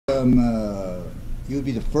you'd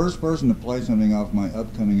be the first person to play something off my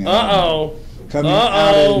upcoming album. Coming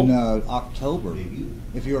out in October.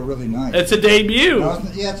 If you were really nice. It's a debut. No,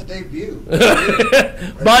 it's a debut.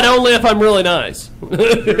 But only if I'm really nice. You're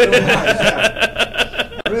really nice,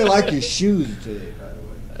 yeah. I really like your shoes today, by the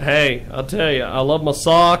way. Hey, I'll tell you, I love my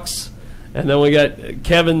socks. And then we got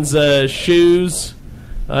Kevin's shoes.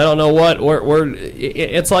 I don't know what.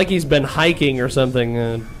 It's like he's been hiking or something.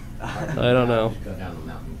 I don't know.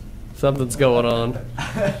 Something's going on.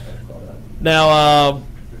 Now,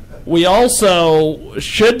 we also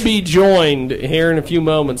should be joined here in a few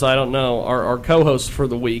moments. I don't know. Our co-host for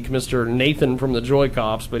the week, Mr. Nathan from the Joy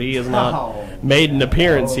Cops, but he has not made an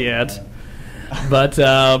appearance yet. But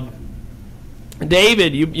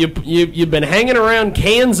David, you've been hanging around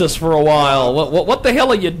Kansas for a while. What the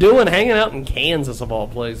hell are you doing hanging out in Kansas of all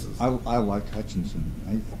places? I like Hutchinson.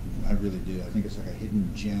 I really do. I think it's like a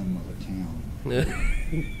hidden gem of a town.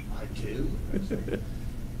 I do.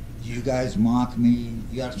 You guys mock me.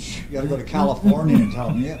 You got to go to California and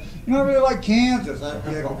tell me, yeah, you know, I really like Kansas. I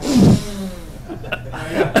go, Dorothy, you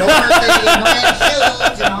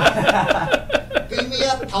know. Beat me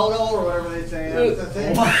up, Toto, or whatever they say. That's the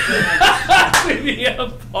thing. Beat me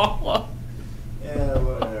up, Paula. Yeah,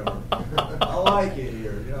 whatever. I like it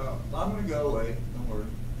here. You know, I'm gonna go away. Don't worry.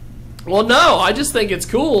 Well, no, I just think it's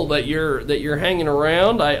cool that you're hanging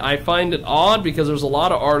around. I find it odd because there's a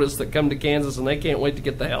lot of artists that come to Kansas and they can't wait to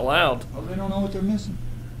get the hell out. Well, they don't know what they're missing.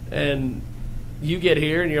 And you get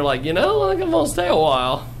here and you're like, you know, I think I'm gonna stay a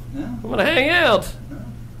while. No. I'm gonna hang out,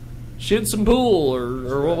 shoot some pool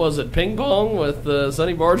or what was it, ping pong with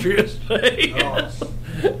Sonny Barger yesterday. I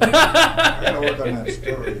gotta work on that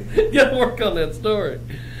story. You gotta work on that story.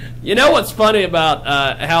 You know what's funny about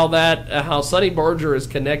how Sonny Barger is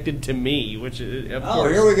connected to me, which is, of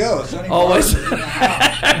course, here we go. Sonny always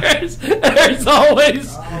there's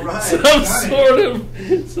always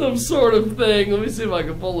some sort of thing. Let me see if I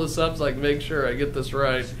can pull this up so I can make sure I get this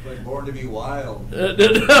right. It's like Born to be Wild.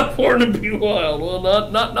 Born to be Wild. Well,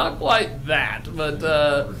 not quite that, but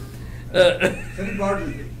Sonny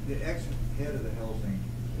Barger, the ex-head of the Hells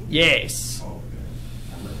Angels. Yes. Oh,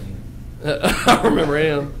 okay. I remember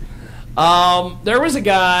him. There was a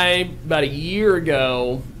guy about a year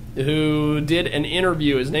ago who did an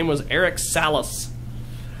interview. His name was Eric Salas.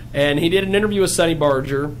 And he did an interview with Sonny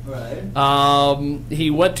Barger. Right. He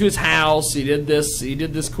went to his house. He did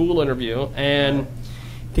this cool interview. And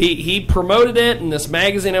he promoted it, and this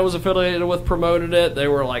magazine I was affiliated with promoted it. They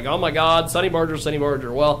were like, oh my God, Sonny Barger, Sonny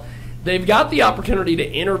Barger. Well, they've got the opportunity to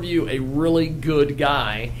interview a really good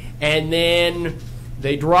guy. And then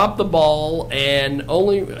they dropped the ball and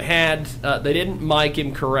only had they didn't mic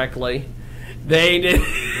him correctly. They did.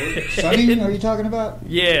 Sonny, are you talking about?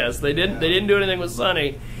 Yes, they didn't. They didn't do anything with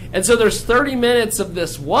Sonny, and so there's 30 minutes of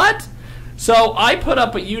this. What? So I put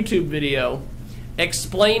up a YouTube video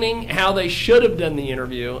explaining how they should have done the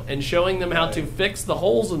interview and showing them how to fix the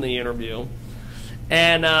holes in the interview,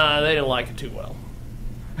 and they didn't like it too well.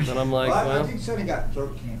 And I'm like, well, I think Sonny got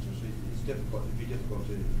throat cancer, so it's difficult. It'd be difficult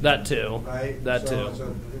to. That too. Right. That too.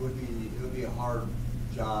 So it would be a hard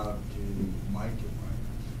job to mic him.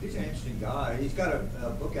 Right? He's an interesting guy. He's got a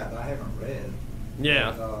book out that I haven't read.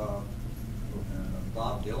 Yeah.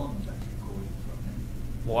 Bob Dylan was actually quoting from him.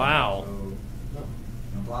 Wow. So,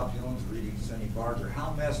 Bob Dylan's reading Sonny Barger.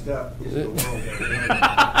 How messed up is the world that we're in? You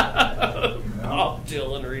know? Bob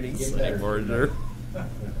Dylan reading Sonny Barger.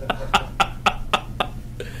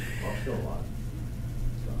 Still alive.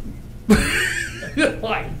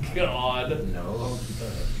 My God. No.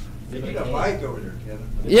 You need a mic over there, Kevin.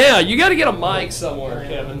 Yeah, you got to get a mic somewhere,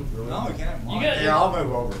 Kevin. No, I can't. Yeah, I'll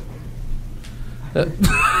move over.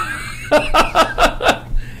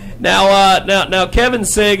 Now, Kevin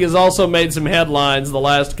Seig has also made some headlines the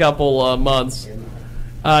last couple months.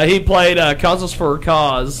 He played Causes for a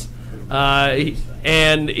Cause,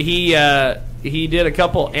 and he did a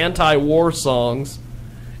couple anti-war songs,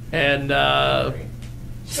 and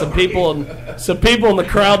some people in the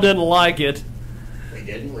crowd didn't like it. They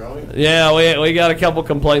didn't, really? Yeah, we got a couple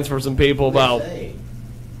complaints from some people about.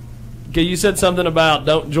 You said something about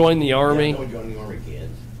don't join the army. Yeah, don't join the army,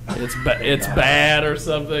 kids. It's bad or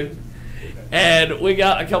something. And we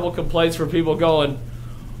got a couple complaints from people going,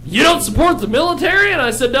 you don't support the military? And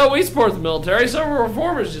I said, no, we support the military. Some of our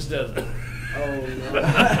reformers just doesn't. Oh, no.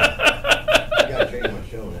 I got to change my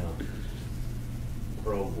show now.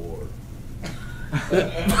 Pro-war.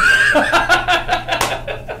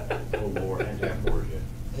 Pro-war, anti-abortion.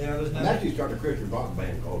 Yeah, I'm actually starting a Christian rock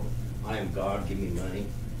band called I Am God, Give Me Money.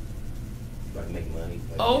 If I can make money.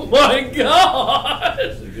 Oh my God!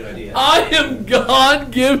 This is a good idea. I am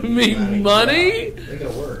God, give me money? They're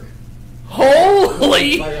going to work.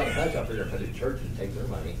 Really? Somebody on the bus up there, put the churches and take their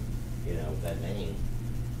money, you know, with that name.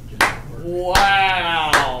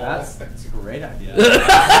 Wow. That's a great idea.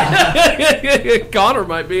 Connor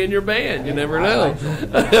might be in your band. You never know. He's a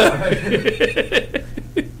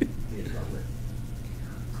drummer.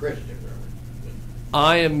 Christian drummer.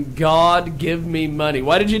 I am God, give me money.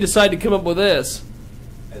 Why did you decide to come up with this?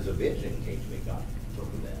 As a vision came to me, God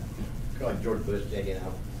told me that. Kind of like George Bush said, you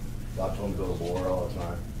know, God told him to go to war all the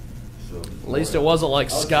time. So At least it wasn't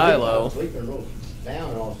like I was Skylo. sleeping real down,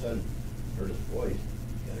 and all of a sudden, heard his voice. You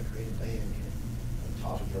gotta create a band, kid. I'm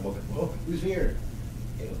tossing from open. Whoa, who's here?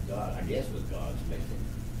 It was God. I guess it was God. So makes it.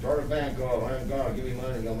 Start a band called I Am God. Give me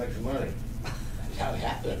money. You'll make some money. That's how it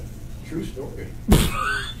happened. True story.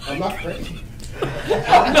 I'm not crazy.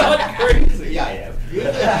 I'm not crazy. Yeah, I am.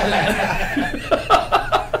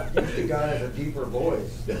 Usually God has a deeper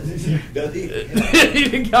voice. Does he?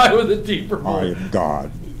 The guy with a deeper I voice. am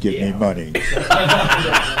God. Give me money.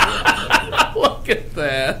 Look at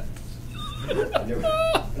that. I never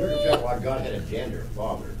felt like God had a gender,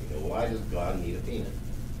 father. You know, why does God need a penis?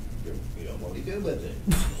 You know, what do you do with it?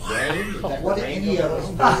 Brain? Is that What brain any of goes us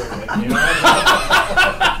on? do with it, you know?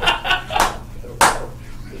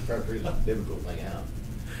 Just trying to figure this biblical thing out.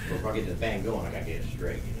 Before I get this band going, I gotta get it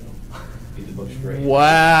straight, you know. Get the book straight.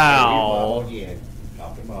 Wow. Again,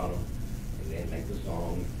 top to bottom, and then make the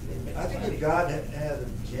song, and then make I the think money. if God had a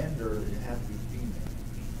gender, it has to be female.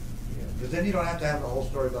 Because then you don't have to have the whole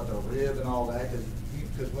story about the rib and all that,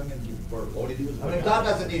 because women give birth. All you do is I mean, God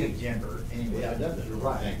doesn't need a gender anyway. Yeah, it doesn't. You're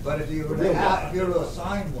right. Thanks. But if you were Real to God.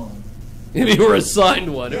 assign one, If you were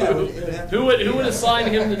assigned one, Yeah, it would have to who would assign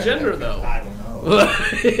him the gender, though? I don't know.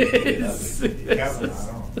 It's- Get ugly. I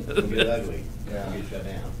don't know. Get ugly. Yeah. Get shut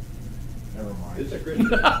down. Never mind. It's a Christian.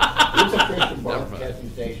 It's a Christian broadcasting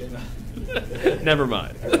station. Never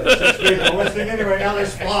mind. Six people listening anyway. Now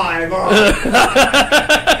there's five.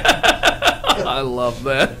 I love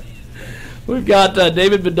that. We've got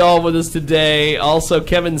David Vidal with us today. Also,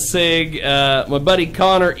 Kevin Seig. My buddy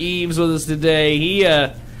Connor Eves with us today.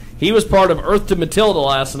 He was part of Earth to Matilda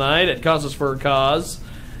last night at Causes for a Cause.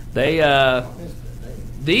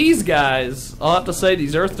 These guys, I'll have to say,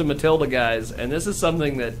 these Earth to Matilda guys, and this is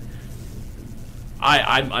something that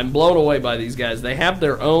I'm blown away by these guys. They have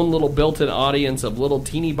their own little built-in audience of little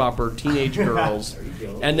teeny bopper teenage girls,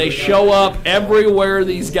 and they show up everywhere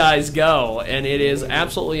these guys go, and it is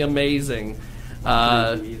absolutely amazing. What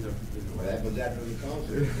happens after the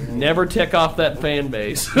concert? Never tick off that fan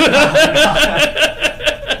base.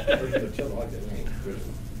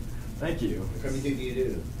 Thank you. What kind of music do you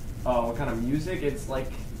do? Oh, what kind of music? It's like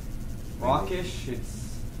rockish.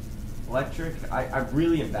 It's electric. I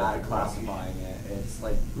really am bad at classifying it. It's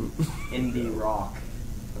like indie rock.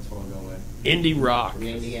 That's what I'll go with. Indie rock. From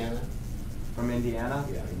Indiana? From Indiana?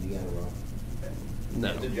 Yeah, Indiana rock.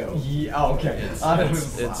 No. It's a joke. Yeah. Oh, okay. It's- I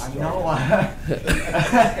it's- know.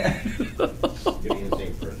 Give me the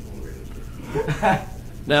same personal relationship.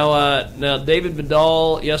 Now, David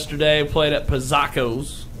Vidal yesterday played at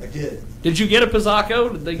Pizzacco's. I did. Did you get a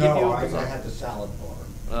Pizzacco? Did they give you No, a I Pizzacco? had the salad bar.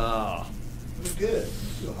 Oh. It was good.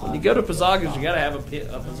 When you go to Pizzacco's, you got to have a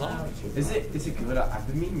Pizzacco. Is it good? I've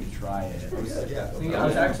been meaning to try it. Oh, yeah. I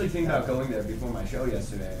was actually thinking about going there before my show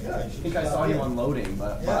yesterday. Yeah, you I should think I stop saw you in. unloading,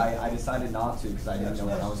 but Yeah. I decided not to because I didn't know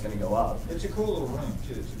when I was going to go up. It's a cool little room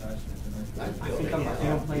too. It's a nice I building. think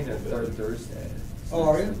I'm playing it third Thursday. Oh,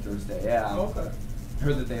 are you? Thursday, yeah. Oh, okay.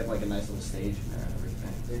 Heard that they have like a nice little stage in there and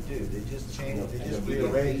everything. They do. They just changed. They just And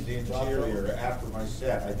rearranged the the interior after my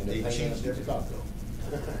set. And They they changed it. everything.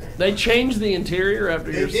 They changed the interior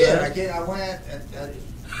after They your did. set? I went and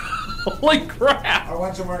Holy crap! I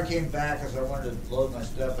went somewhere and came back because I wanted to load my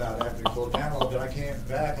stuff out after we pulled down a little bit. I came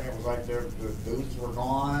back and it was like the booths were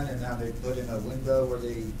gone, and now they put in a window where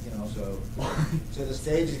they, so the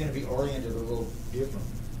stage is going to be oriented a little different.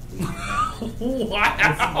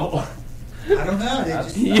 Wow! I don't know. They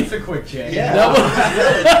just, That's a quick change. yeah,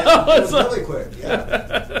 That it was was- really quick. Yeah.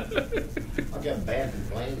 I got a bad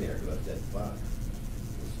complaint there about that fuck.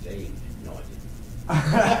 The stage. No, I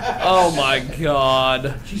didn't. Oh my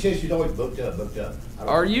God! She says she's always booked up. I don't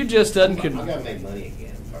Are know. you just I uncon? gotta make money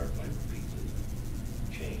again. I'm tired of playing for pieces.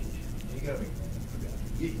 Change. You gotta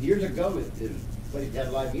be. Years ago, this place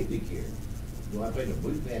had live music here. When I played in a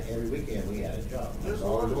blues band every weekend, we had a job. There's a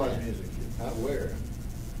All lot of the live band. music here. Out where?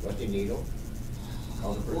 Rusty Needle.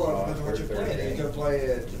 On the first Well, rock, depends on what you first play. Thursday. You can play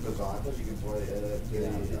at the Pizzacco's, you can play at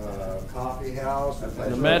the coffee house. I play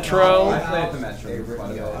The at Metro. I play at the Metro. They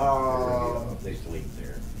quite a bit. they sleep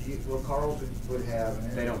there. What Carl's would have. in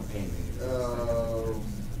it. They don't pay me. Uh,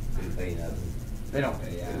 They pay nothing. They don't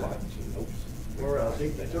pay, They yeah. like to. Oops. Or else,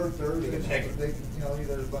 third Thursday,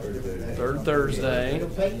 there's a bunch of different days. Third Thursday. They'll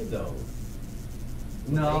pay you though.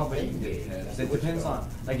 No, but you can get tips. It depends on,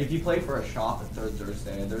 like, if you play for a shop at Third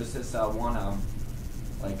Thursday, there's this one,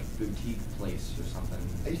 like, boutique place or something.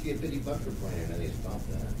 I used to get $50 for playing, and then they stopped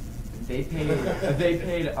that. They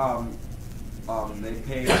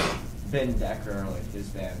paid Ben Decker, like his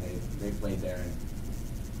band. They played there and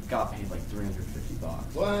got paid like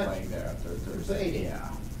 $350 What? playing there at Third Thursday. Played it.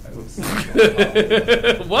 Yeah, it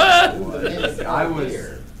was. What? I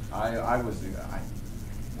was the guy.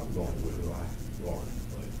 I'm going with Lawrence.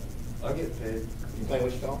 I get paid. You play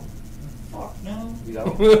Wichita? Fuck no. You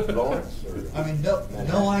don't? Lawrence? Or I mean, no,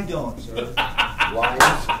 I don't, sir.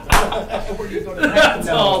 Lions? Where are you going to That's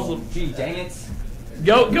awesome. Gee, dang it.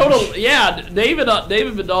 Go to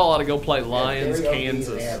David Vidal ought to go play Lions,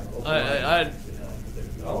 Kansas. I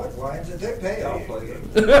I like Lions. If they pay, I'll play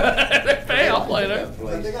it. they pay, I'll play there.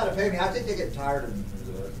 But they got to pay me. I think they get tired of me. I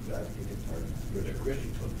think they get tired of me.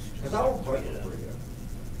 Because I won't play for free.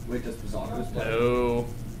 Wait, does Pizarro's play? No.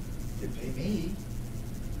 They pay me.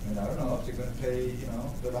 And I don't know if they're going to pay,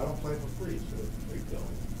 but I don't play for free. So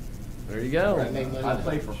there you go. There you go. I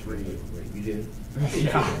play for free. You do?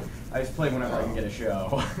 Yeah. I just play whenever I can get a show.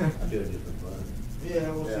 I do it just for fun. Yeah,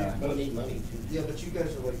 well, Yeah. But I need money too. Yeah, but you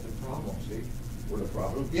guys are like the problem, see? We're the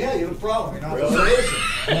problem. Yeah, you're the problem. You're not Really?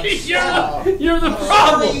 the solution. You're the I'm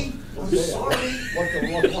problem. sorry. What the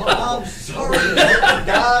I'm sorry.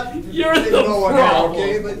 God, You're you the know what now, problem.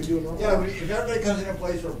 okay? But We're doing all yeah, right. but if everybody comes in and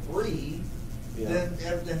plays for free, Yeah. then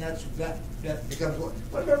that becomes what?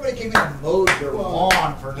 What if everybody came in and mowed their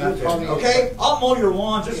lawn for you're nothing? talking Okay, about- I'll mow your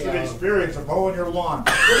lawn just for the Yeah. experience of mowing your lawn.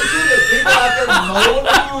 What do you do? There's people out there mowing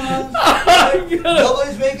lawns.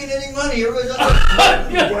 Nobody's making any money. Everybody's out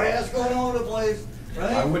there grass going all over the place.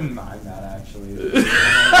 Right? I wouldn't mind that actually.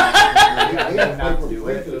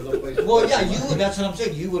 Well, yeah, you would. That's what I'm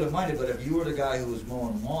saying. You would have minded, but if you were the guy who was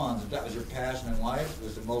mowing lawns, if that was your passion in life,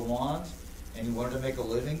 was to mow lawns, and you wanted to make a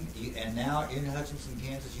living, and now in Hutchinson,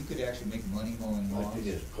 Kansas, you could actually make money mowing I think lawns,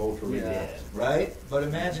 it's culturally Yeah. dead. right? But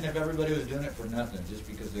imagine if everybody was doing it for nothing, just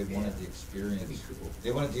because they wanted the experience,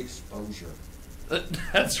 they wanted the exposure.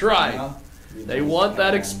 That's right. You know? They want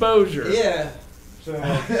that exposure. Yeah. So.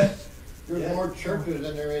 There's more churches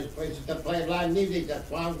than there is places that play live music. That's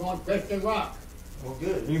why I'm going Christian rock. Well,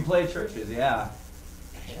 good. You can play churches, yeah.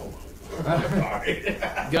 Hell no. Sorry.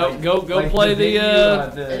 Go Like play the.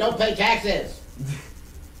 They don't pay taxes.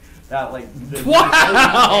 That like.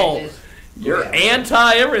 Wow! You're Yeah.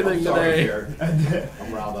 anti everything I'm sorry, today. Jared.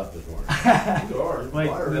 I'm riled up this morning. Like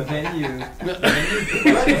the venue.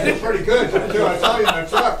 That's pretty good too. I saw you in the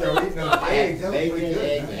truck there eating those eggs. That was Bacon, pretty good.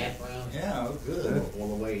 eggs, man. hash browns. Yeah, it was good. On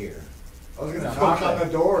the way here. I was gonna knock on the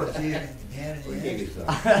door and see if you had We any gave you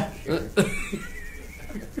eggs.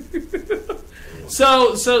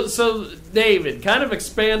 some. So David, kind of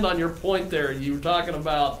expand on your point there. You were talking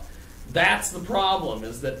about that's the problem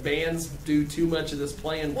is that bands do too much of this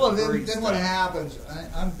playing. Well, for free then what stuff. happens,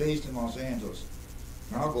 I'm based in Los Angeles,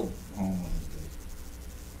 and I'll go home one of these days.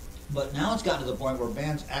 But now it's gotten to the point where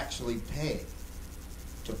bands actually pay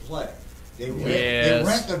to play. They Yes.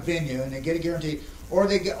 rent the venue and they get a guarantee, or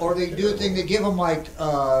they do a thing. They give them like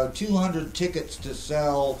 200 tickets to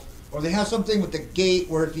sell, or they have something with the gate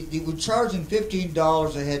where if you would charge them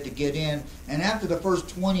 $15 a head to get in, and after the first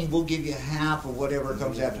 20, we'll give you half of whatever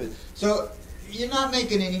comes after it. So you're not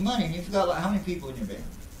making any money, and you've got like, how many people in your band?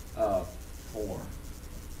 4.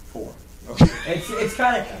 Okay. It's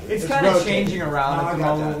kind of It's of rotating. changing around No, at I the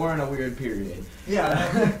got moment. that. We're in a weird period.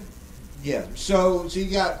 Yeah. Yeah. So you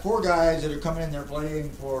got 4 guys that are coming in there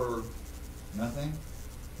playing for nothing.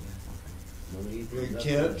 Big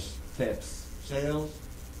tips, Tips. sales,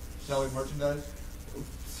 selling merchandise. A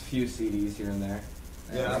few CDs here and there.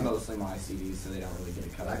 Yeah. It's mostly my CDs, so they don't really get a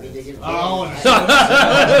cut I of mean, they it. get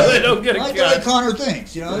They don't get a Like cut. Billy Connor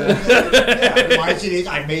thinks, you know. Yeah, my CDs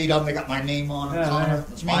I made them. They got my name on them. Connor.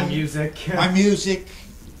 It's My me. music. My music.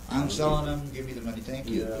 I'm selling them. Give me the money. Thank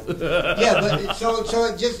you. Yeah, but so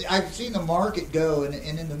it just I've seen the market go, and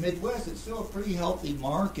in the Midwest, it's still a pretty healthy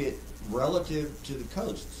market relative to the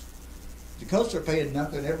coasts. The coasts are paying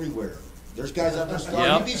nothing everywhere. There's guys out there starting.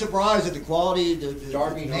 Yep. You'd be surprised at the quality, the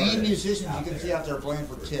Darby main Hardin musicians out you can there. see out there playing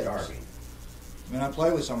for tips. Darby. I mean, I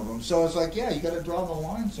play with some of them, so it's like, yeah, you got to draw the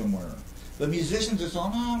line somewhere. The musicians are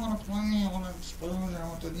saying, "Oh, I want to play. I want to spoon. I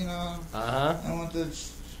want to, Uh-huh. I want to."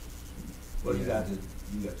 Well, you got the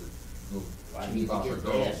little I need to buffer get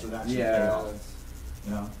girls, that. so that's Yeah.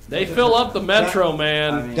 You know? They fill up the metro,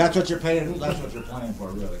 man. I mean- That's what you're paying. That's what you're playing for,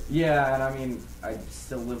 really. Yeah, and I mean, I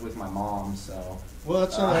still live with my mom, so Well,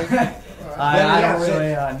 that's all right. I don't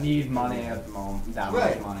really need money at the moment. That much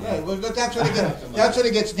Right, money. right. Well, but that's what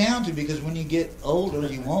it gets down to, because when you get older,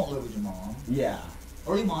 you won't live with your mom, Yeah,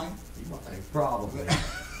 or you might. probably.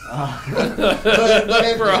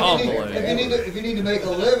 But Probably. if you need to make a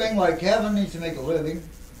living, like Kevin needs to make a living,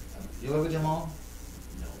 you live with your mom?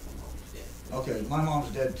 No, my mom's dead. Okay, my mom's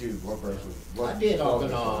dead too. I did off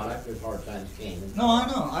and on after hard times came. No,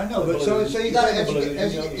 I know. But so you got to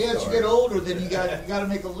as you get older, then you got to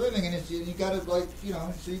make a living, and you got to so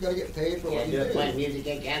you got to get paid for what you just do. playing music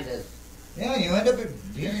in Kansas. Yeah, you end up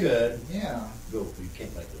You could. Yeah. Go, you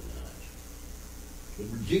can't play too much.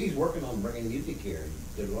 But Jiggy's working on bringing music here, and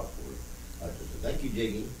did a lot for it. I just said, thank you,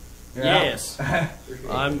 Jiggy. Yes. Appreciate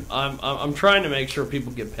it. I'm trying to make sure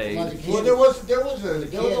people get paid. Well, there was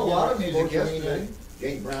a lot of music yesterday.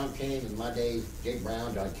 James Brown came in my days. James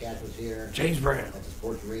Brown, John Cash was here. James Brown. At the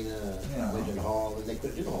sports arena, Yeah. Legend Hall, and they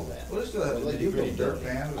couldn't do all that. Well, they still have Well, the they do little pretty dirt good.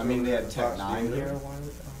 band. I mean, they had Fox Tech Nine Theater. here a while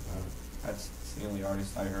ago. That's the only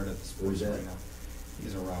artist I heard at the sports Who's that? arena.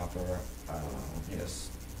 He's a rapper. I don't know. He has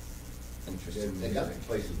interesting. They got music.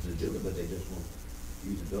 places to do it, but they just won't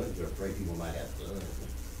use the buildings. They're afraid people might have fun.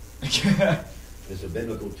 It's a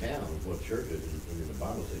biblical town, is what church is, and the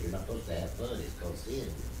Bible says you're not supposed to have fun. It's called sin.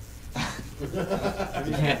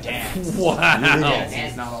 You can't dance. Wow.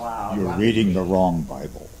 Dancing's not allowed. You're reading the wrong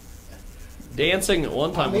Bible. Dancing at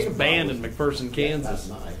one time was banned in McPherson, That's Kansas.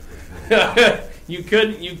 nice. You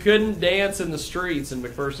couldn't dance in the streets in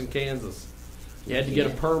McPherson, Kansas. You had to get a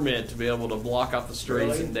permit to be able to block off the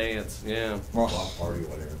streets Really? and dance. Yeah. Block party or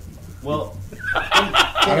whatever. Well,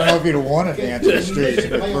 I don't know if you'd want to dance in the streets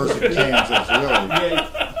in McPherson, Kansas, really.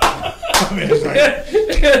 I mean, it's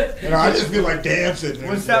like, I just feel like dancing.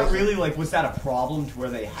 was that really was that a problem to where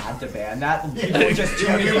they had to ban that? People were just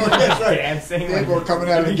tuning in, That's right. dancing. People were coming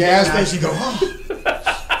out of the gas station, go, oh,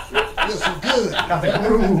 feels so good. Got the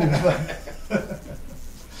groove.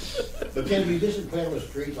 But can musicians play on the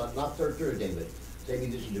streets, not Third Thursday, but say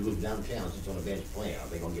musicians who live downtown, since on a bench playing, are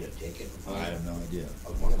they going to get a ticket? I have no idea.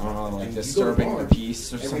 Like disturbing the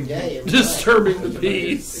peace or every something. day. Every Disturbing night. the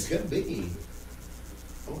peace. It could be.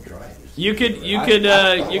 Don't try it. You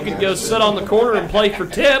could go sit on the corner and play for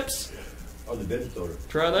tips. Oh, the business owner.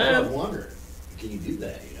 Try I that. was wondering, can you do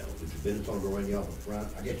that? Would the business owner go run you off in front?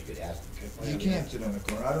 I guess you could ask. You can't sit on the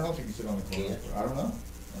corner. I don't know if you can sit on the corner. Can't? I don't know.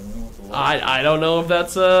 I don't know what the law I don't know if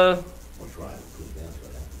that's We'll try it. Cool down so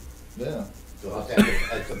that. Yeah. So I'll say,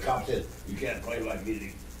 like the cop says, you can't play like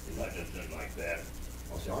music. It's not just like that.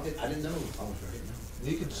 I'll say, I didn't know. I didn't know.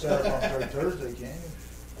 You can set up on Third Thursday, can't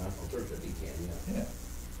you? On Thursday, you can, yeah. Yeah.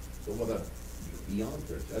 So what about beyond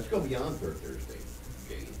Thursday? Let's go beyond Third Thursday.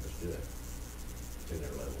 Okay, let's do it. To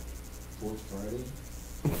their level. Fourth Friday.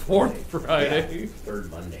 Fourth Friday. Yeah,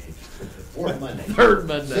 third Monday. Fourth Monday. Third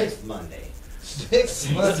Monday. Sixth Monday.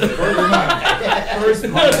 Sixth Monday. First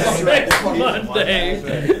Sixth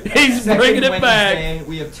Monday. He's bringing it back. Wednesday,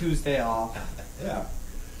 we have Tuesday off. Yeah.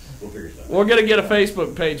 We'll figure something We're gonna get a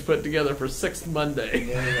Facebook page put together for Sixth Monday.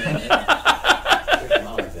 Sixth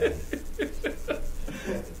Monday.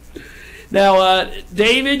 Now,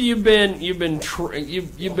 David, you've been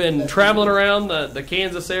traveling around the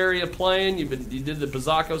Kansas area playing. You did the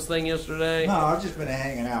Pizzacos thing yesterday. No, I've just been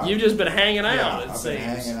hanging out. You've just been hanging out. Yeah, it I've seems. been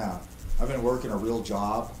hanging out. I've been working a real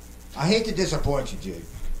job. I hate to disappoint you, Jake.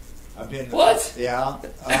 I've been. What? Yeah.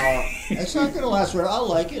 It's not going to last forever. I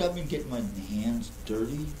like it. I've been getting my hands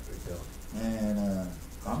dirty, and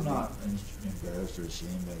I'm not embarrassed or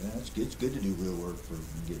ashamed of that. It's good to do real work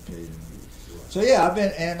and get paid. So yeah, I've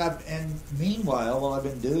been, and meanwhile, while I've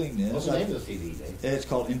been doing this, What's the name of the CD, Dave? it's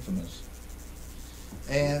called Infamous.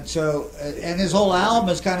 And so, and his whole album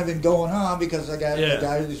has kind of been going on because I got a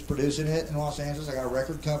guy who's producing it in Los Angeles. I got a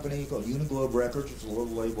record company called Uniglobe Records, which is a little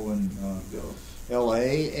label in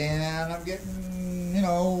L.A. And I'm getting,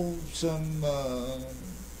 some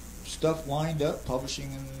stuff lined up,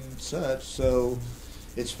 publishing and such. So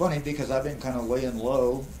it's funny because I've been kind of laying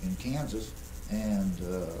low in Kansas, and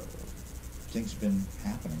things have been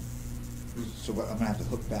happening. So I'm going to have to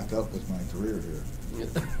hook back up with my career here.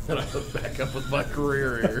 And I hook back up with my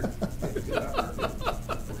career here.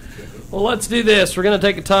 Well, let's do this. We're going to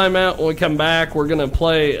take a timeout. When we come back, we're going to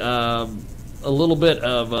play a little bit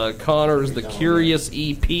of Connor's The Curious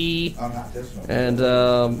EP. Not this one. And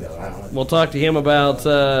we'll talk to him about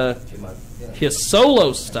his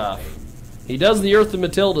solo stuff. He does the Earth and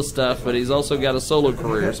Matilda stuff, but he's also got a solo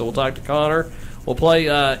career. So we'll talk to Connor. We'll play.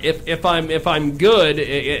 If I'm good,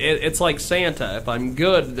 it's like Santa. If I'm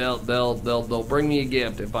good, they'll bring me a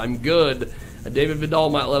gift. If I'm good, David Vidal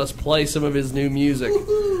might let us play some of his new music.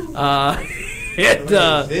 Whoa,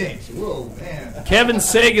 man. Kevin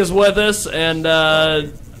Seig is with us, and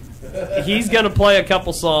he's going to play a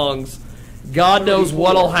couple songs. God knows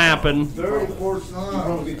what'll happen. 34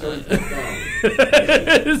 songs.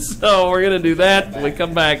 So we're going to do that when we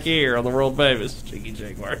come back here on the world famous Jiggy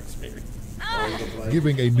Jaguar Experience.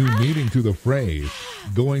 Giving a new meaning to the phrase,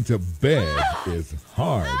 going to bed is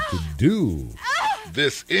hard to do.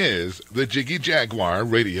 This is the Jiggy Jaguar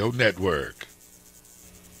Radio Network.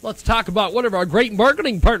 Let's talk about one of our great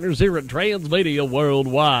marketing partners here at Transmedia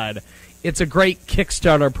Worldwide. It's a great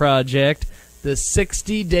Kickstarter project, the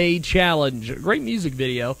 60-Day Challenge, a great music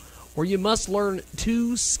video where you must learn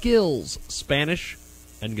 2 skills, Spanish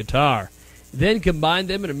and guitar. Then combine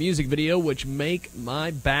them in a music video which make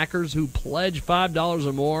my backers who pledge $5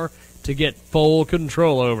 or more to get full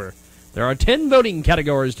control over. There are 10 voting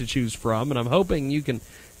categories to choose from, and I'm hoping you can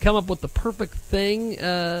come up with the perfect thing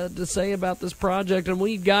to say about this project, and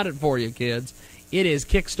we've got it for you, kids. It is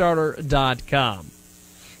Kickstarter.com.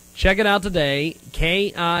 Check it out today,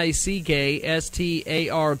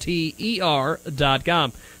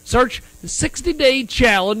 Kickstarter.com. Search the 60-Day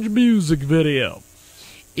Challenge music video.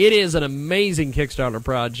 It is an amazing Kickstarter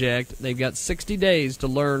project. They've got 60 days to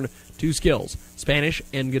learn 2 skills, Spanish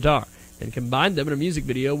and guitar, and combine them in a music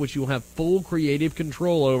video which you will have full creative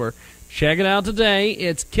control over. Check it out today.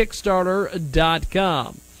 It's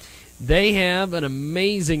Kickstarter.com. They have an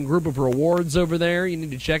amazing group of rewards over there. You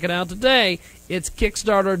need to check it out today. It's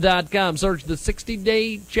Kickstarter.com. Search the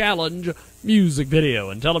 60-Day Challenge music video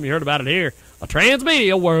and tell them you heard about it here on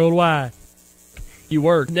Transmedia Worldwide. You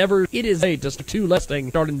work never. It is a just 2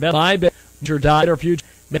 listing. Starting bet. My bet. Your diet or future.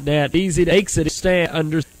 Net easy to exit. Stand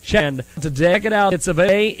under. Chen. To check it out. It's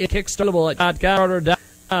available at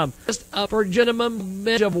Kickstarter.com. Just up for minimum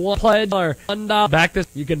of 1 pledge or $1. Back this.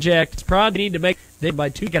 You can check. It's probably need to make it by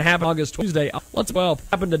 2. It can happen August Tuesday. Let's 12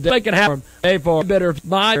 happen today. Make it happen. Pay for better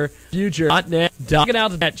my future. Net. Check it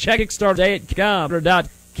out at check Kickstarter.com or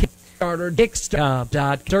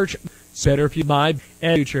Kickstarter.com. Search. Better if you my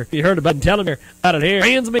future. You heard about it, tell them here about it here.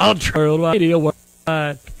 Hands me on radio.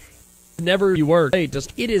 Never you work.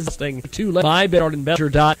 Just it is thing to let my better investor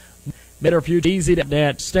dot better future easy to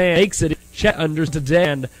net stand makes it check under to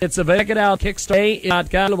den. It's a check it out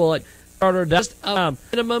Kickstarter.com at Starter just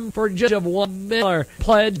minimum for just of $1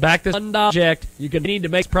 pledge back this object. You can need to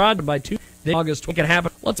make project by 2 August. It can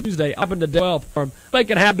happen. Let's Tuesday up into 12 form.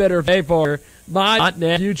 Make it happen better pay for my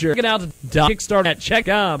net future. Check it out Kickstarter at check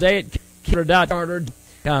day at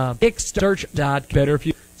Kickstarter.com. Kickstarter.better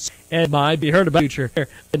future and my be heard about future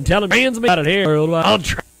and tell them hands me about it here. I'll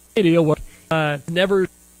try to work. Never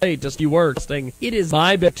say just you work thing. It is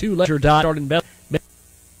my bet to let your dot start in bed.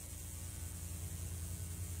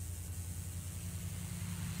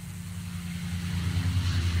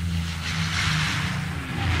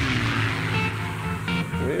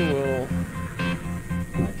 We will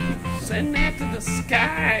send that to the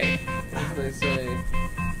sky, as they say.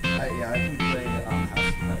 Yeah, I can play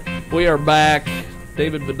House. We are back.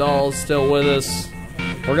 David Vidal is still with us.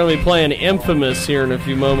 We're going to be playing Infamous here in a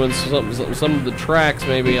few moments. Some of the tracks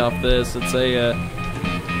maybe off this. It's a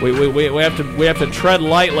we have to tread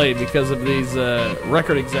lightly because of these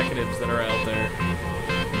record executives that are out there.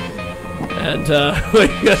 And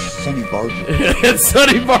Sonny Barger. It's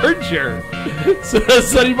Sonny Barger. So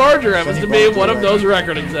Sonny Barger happens to be one of those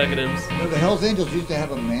record executives. You know, the Hells Angels used to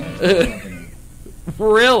have a management company.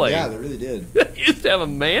 Really? Yeah, they really did. Used to have a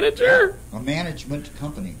manager? A management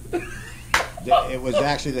company. It was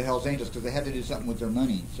actually the Hells Angels because they had to do something with their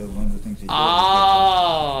money. So one of the things they did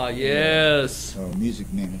was yes. So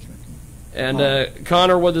music management. And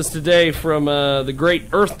Connor with us today from the great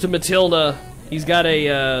Earth to Matilda. He's got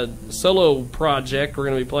a solo project. We're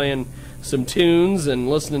going to be playing some tunes and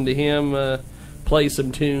listening to him play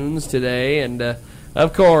some tunes today. And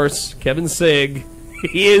of course, Kevin Seig.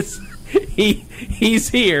 He's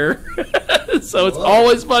here. So it's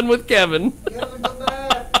always fun with Kevin.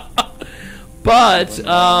 But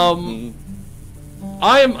I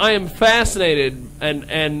am fascinated,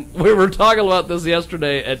 and we were talking about this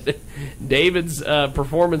yesterday at David's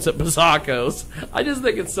performance at Basaco's. I just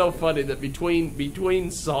think it's so funny that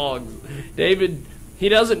between songs, David, he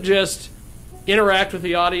doesn't just interact with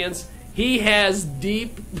the audience. He has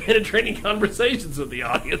deep, penetrating conversations with the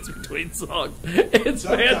audience between songs. It's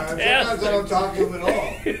fantastic. Sometimes I don't talk to him at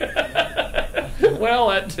all. Well,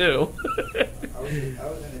 that too. I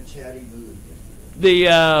was in a chatty mood.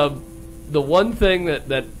 The one thing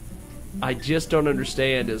that I just don't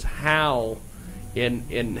understand is how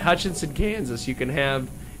in Hutchinson, Kansas, you can have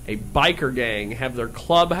a biker gang have their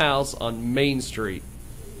clubhouse on Main Street.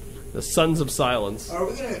 The Sons of Silence. Are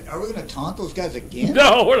we gonna taunt those guys again?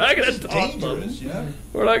 No, we're not going It's to taunt them. dangerous, yeah.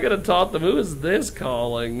 We're not going to taunt them. Who is this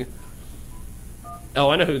calling? Oh,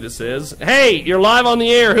 I know who this is. Hey, you're live on the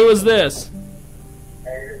air. Who is this?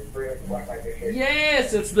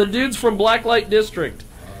 Yes, it's the dudes from Blacklight District.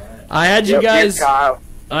 I had you guys. Kyle.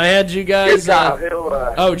 I had you guys. It's Kyle.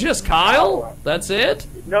 Oh, just Kyle? That's it?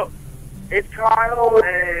 No, it's Kyle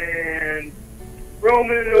and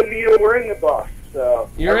Roman and O'Neill. We're in the bus. So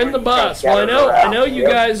You're in the bus. Well, I know you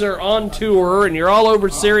guys are on tour and you're all over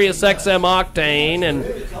Sirius XM Octane and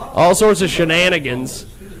all sorts of shenanigans.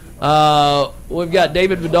 We've got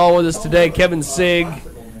David Vidal with us today, Kevin Seig.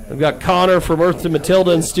 We've got Connor from Earth to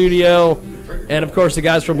Matilda in studio, and of course the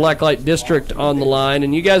guys from Blacklight District on the line.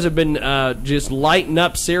 And you guys have been just lighting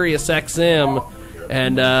up Sirius XM,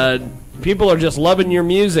 and people are just loving your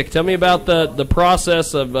music. Tell me about the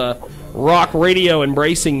process of rock radio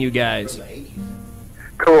embracing you guys.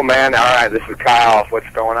 cool, man. All right, this is Kyle. What's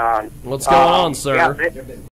going on? What's going on, sir? Yeah,